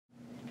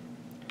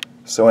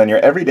So in your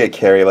everyday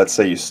carry, let's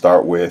say you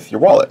start with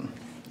your wallet.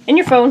 And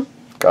your phone.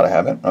 Gotta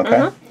have it,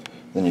 okay.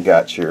 Then you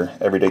got your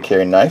everyday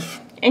carry knife.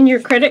 And your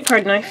credit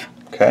card knife.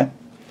 Okay.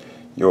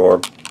 Your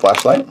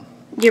flashlight.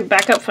 Your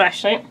backup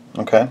flashlight.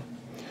 Okay.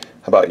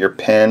 How about your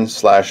pen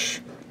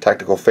 /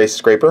 tactical face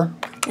scraper?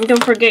 And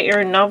don't forget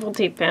your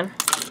novelty pen.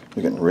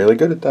 You're getting really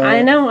good at that.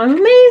 I know, I'm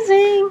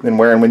amazing. Then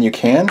where and when you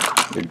can,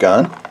 your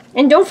gun.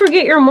 And don't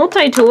forget your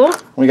multi-tool. Well,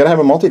 you gotta have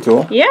a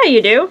multi-tool. Yeah,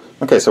 you do.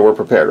 Okay, so we're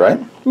prepared, right?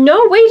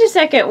 No, wait a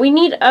second. We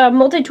need a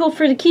multi-tool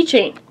for the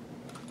keychain.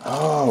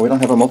 Oh, we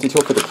don't have a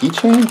multi-tool for the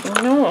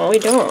keychain? No, we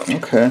don't.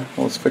 Okay,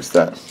 well, let's fix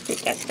that. Get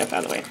that stuff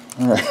out of the way.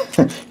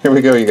 Alright, here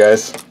we go, you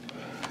guys.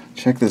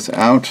 Check this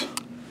out.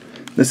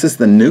 This is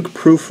the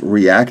Nükprüf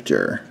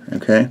Reactür,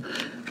 okay?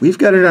 We've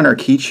got it on our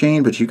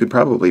keychain, but you could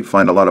probably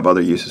find a lot of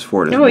other uses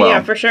for it as well. Oh,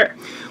 yeah, for sure.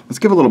 Let's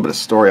give a little bit of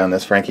story on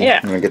this, Frankie. Yeah.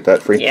 I'm going to get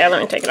that free. Yeah,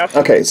 let me take it off.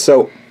 Okay,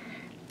 so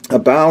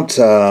about,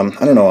 I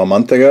don't know, a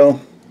month ago,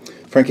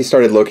 Frankie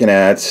started looking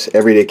at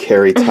everyday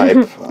carry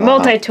type.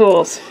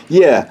 Multi-tools.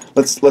 Yeah,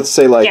 let's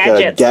say like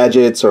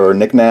gadgets or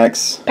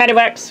knickknacks.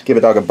 Paddywhacks. Give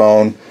a dog a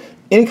bone.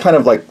 Any kind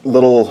of like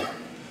little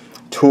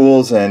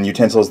tools and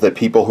utensils that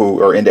people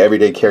who are into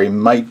everyday carry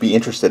might be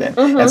interested in.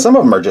 And some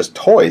of them are just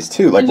toys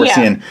too. Like we're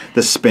seeing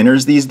the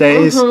spinners these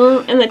days.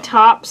 And the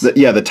tops.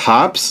 The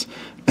tops.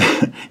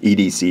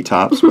 EDC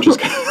tops, which is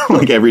kind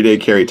of like everyday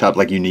carry top,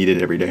 like you need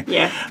it every day.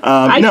 Yeah.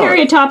 I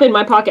carry a top in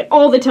my pocket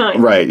all the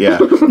time. Right, yeah.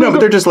 No, but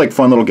they're just like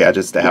fun little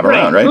gadgets to have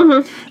around,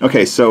 right?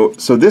 Okay, so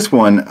this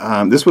one,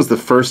 this was the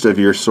first of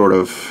your sort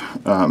of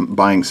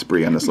buying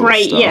spree on this little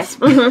stuff. Yes.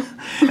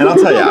 And I'll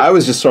tell you, I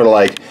was just sort of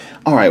like,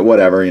 all right,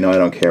 whatever, you know, I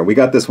don't care. We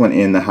got this one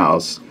in the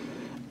house.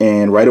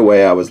 And right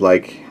away I was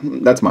like,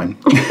 that's mine.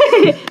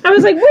 I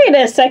was like, wait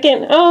a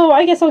second. Oh,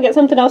 I guess I'll get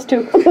something else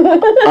too.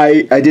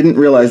 I didn't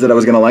realize that I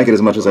was going to like it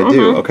as much as I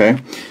do, okay?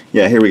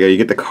 Yeah, here we go. You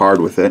get the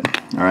card with it,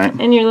 all right?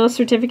 And your little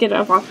certificate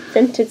of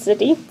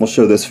authenticity. We'll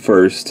show this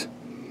first.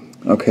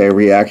 Okay,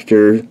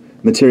 reactor,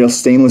 material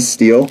stainless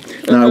steel.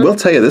 Now, I will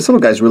tell you, this little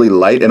guy's really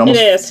light. It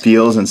almost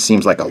feels and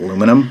seems like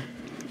aluminum,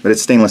 but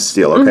it's stainless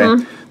steel,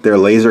 okay? They're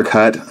laser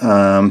cut.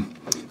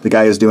 The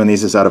guy who's doing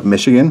these is out of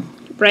Michigan.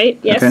 Right,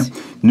 yes. Okay.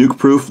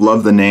 Nükprüf,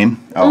 love the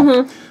name.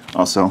 Oh,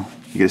 also,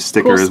 you get a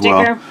sticker as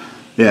well.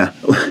 Yeah.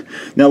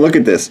 Now look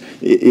at this.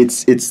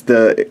 It's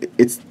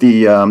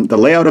the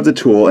layout of the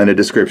tool and a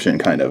description,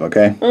 kind of.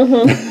 Okay.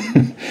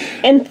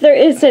 And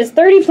it says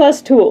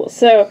 30+ tools.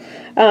 So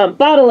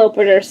bottle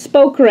opener,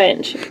 spoke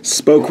wrench,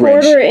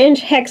 quarter-inch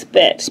hex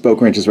bit.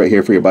 Spoke wrench is right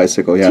here for your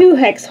bicycle. Yeah. 2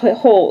 hex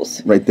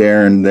holes. Right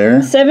there and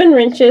there. 7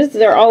 wrenches.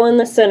 They're all in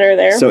the center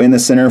there. So in the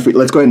center,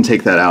 let's go ahead and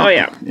take that out. Oh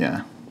yeah.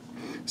 Yeah.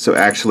 So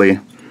actually,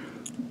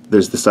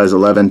 there's the size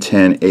 11,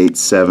 10, 8,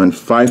 7,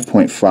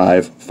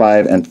 5.5,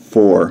 5, and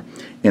 4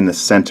 in the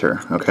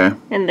center, okay?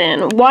 And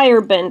then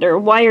wire bender,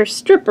 wire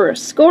stripper,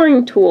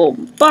 scoring tool,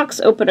 box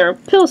opener,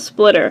 pill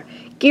splitter,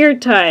 gear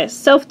tie,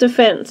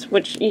 self-defense,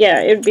 which, yeah,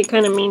 it would be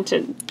kind of mean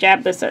to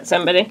jab this at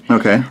somebody.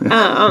 Okay.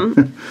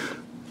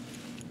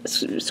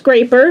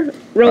 Scraper,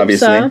 rope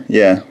saw,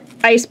 yeah.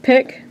 ice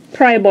pick,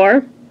 pry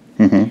bar,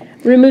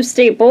 remove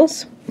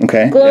staples.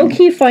 Okay. Glow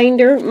key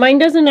finder. Mine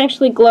doesn't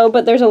actually glow,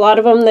 but there's a lot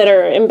of them that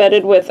are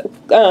embedded with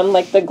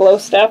like the glow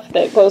stuff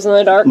that glows in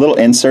the dark. Little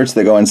inserts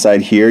that go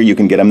inside here. You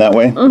can get them that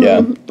way.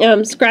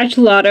 Yeah. Scratch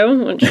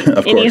lotto, which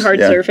of any course, hard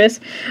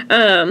surface.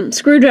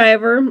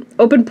 Screwdriver,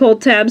 open pull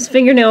tabs,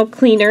 fingernail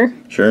cleaner.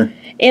 Sure.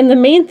 And the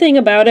main thing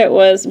about it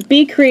was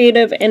be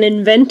creative and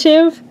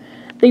inventive.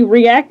 The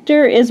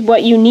reactor is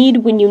what you need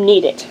when you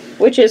need it,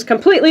 which is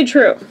completely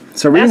true.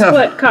 So that's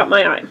what caught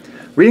my eye.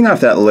 Reading off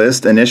that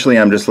list, initially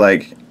I'm just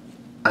like,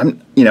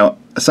 you know,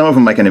 some of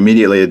them I can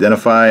immediately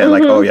identify, and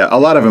like, oh yeah, a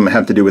lot of them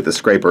have to do with the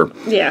scraper.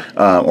 Yeah.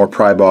 Or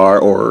pry bar,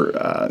 or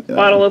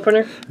bottle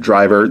opener.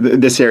 Driver.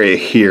 This area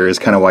here is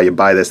kind of why you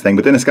buy this thing,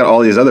 but then it's got all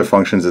these other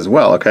functions as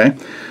well, okay?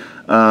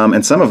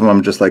 And some of them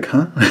I'm just like,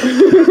 huh?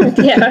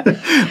 Yeah.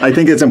 I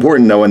think it's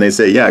important though when they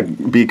say, yeah,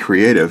 be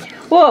creative.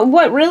 Well,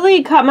 what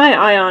really caught my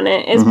eye on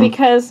it is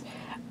because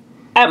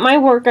at my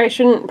work I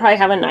shouldn't probably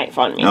have a knife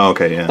on me. Oh,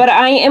 okay, yeah. But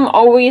I am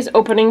always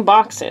opening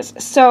boxes.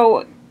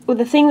 So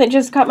the thing that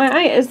just caught my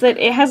eye is that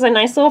it has a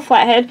nice little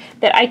flathead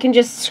that I can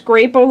just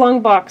scrape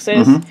along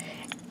boxes.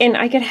 And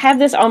I could have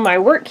this on my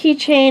work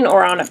keychain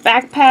or on a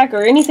backpack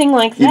or anything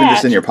like that. Even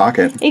just in your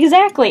pocket.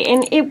 Exactly.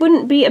 And it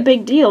wouldn't be a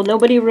big deal.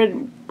 Nobody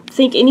would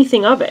think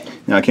anything of it.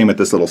 Now, it came with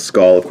this little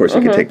skull. Of course,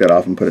 you could take that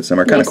off and put it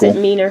somewhere. Kind of cool. Makes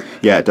it meaner.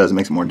 Yeah, it does. It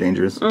makes it more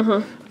dangerous.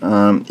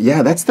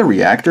 Yeah, that's the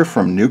reactor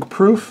from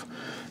Nükprüf.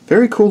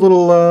 Very cool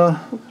little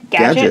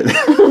gadget.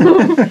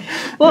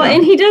 Well,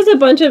 and he does a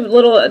bunch of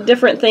little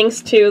different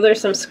things too. There's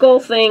some skull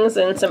things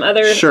and some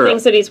other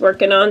things that he's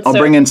working on. I'll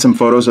bring in some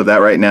photos of that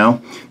right now.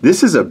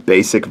 This is a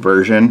basic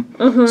version.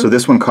 So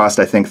this one cost,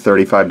 I think,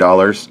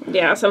 $35.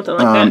 Yeah, something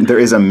like that. There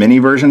is a mini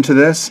version to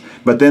this,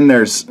 but then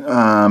there's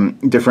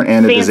different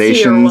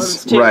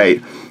anodizations.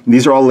 Right.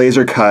 These are all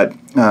laser cut,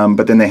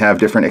 but then they have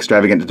different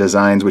extravagant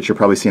designs, which you're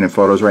probably seeing in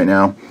photos right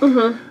now.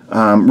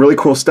 Really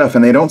cool stuff,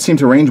 and they don't seem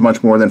to range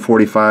much more than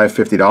 $45,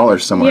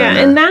 $50 somewhere in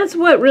there. And that's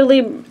what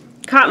really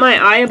caught my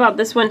eye about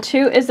this one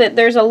too is that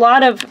there's a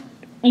lot of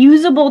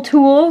usable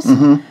tools,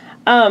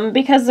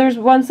 because there's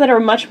ones that are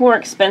much more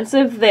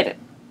expensive that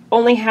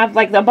only have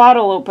like the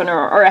bottle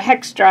opener or a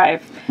hex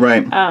drive,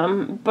 right?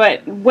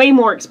 But way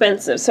more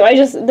expensive. So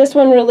this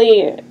one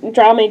really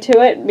drew me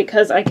to it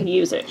because I could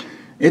use it.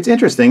 It's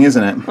interesting,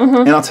 isn't it?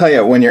 And I'll tell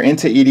you, when you're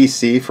into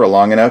EDC for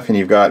long enough, and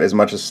you've got as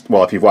much as,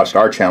 well, if you've watched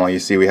our channel, you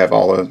see we have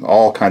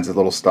all kinds of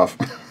little stuff.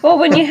 Well,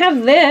 when you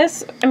have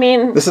this, I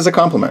mean, this is a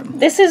compliment.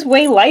 This is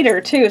way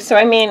lighter too. So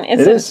I mean, it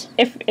is.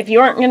 If you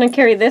aren't going to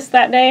carry this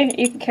that day,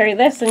 you can carry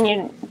this, and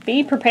you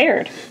be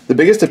prepared. The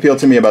biggest appeal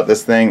to me about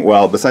this thing,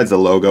 well, besides the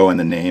logo and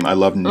the name, I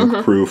love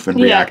Nükprüf and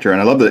Reactor, and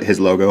I love his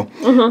logo.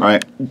 All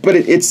right, but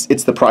it's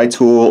the pry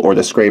tool or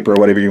the scraper,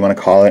 whatever you want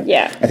to call it.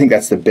 Yeah. I think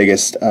that's the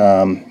biggest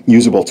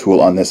usable tool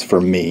on this for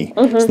me.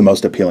 It's the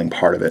most appealing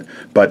part of it.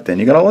 But then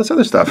you got all this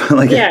other stuff,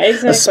 like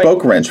a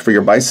spoke wrench for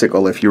your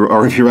bicycle if you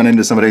run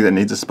into somebody that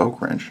needs a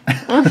spoke wrench.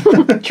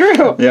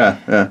 True.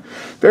 Yeah.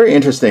 Very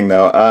interesting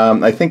though.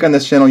 I think on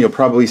this channel you'll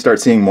probably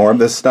start seeing more of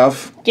this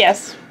stuff.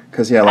 Yes.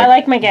 Because I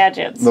like my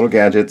gadgets. Little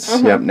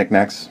gadgets. Yep,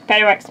 knickknacks.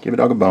 Paddywhacks. Give a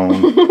dog a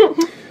bone.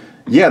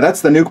 Yeah,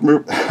 that's the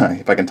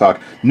if I can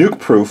talk,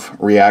 Nükprüf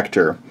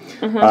Reactor.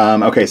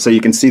 Okay, so you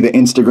can see the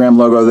Instagram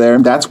logo there.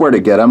 That's where to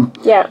get them.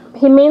 Yeah,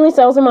 he mainly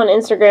sells them on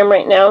Instagram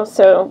right now,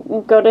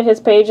 so go to his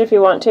page if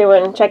you want to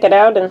and check it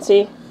out and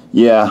see.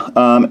 Yeah,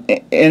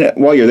 and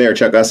while you're there,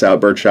 check us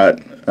out,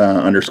 BirdShot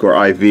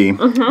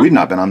 _IV. We've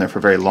not been on there for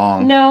very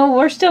long. No,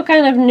 we're still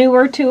kind of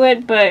newer to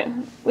it, but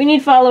we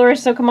need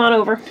followers, so come on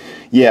over.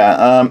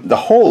 Yeah, the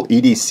whole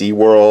EDC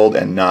world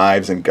and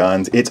knives and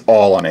guns, it's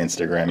all on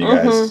Instagram, you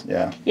guys.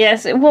 Yeah.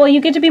 Yes, well,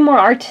 you get to be more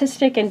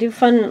artistic and do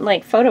fun,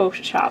 like,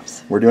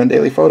 photoshops. We're doing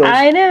daily photos.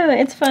 I know,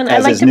 it's fun. I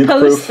like to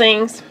post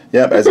things.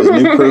 Yep, as is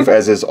Nükprüf,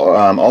 as is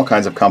all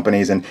kinds of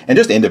companies and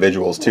just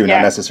individuals, too,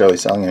 not necessarily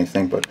selling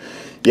anything. But,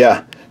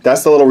 yeah,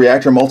 that's the little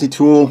Reactor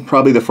multi-tool,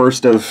 probably the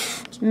first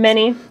of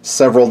many.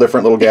 Several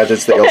different little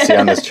gadgets that you'll see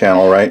on this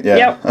channel, right?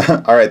 Yeah.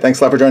 Yep. All right,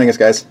 thanks a lot for joining us,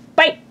 guys.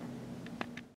 Bye.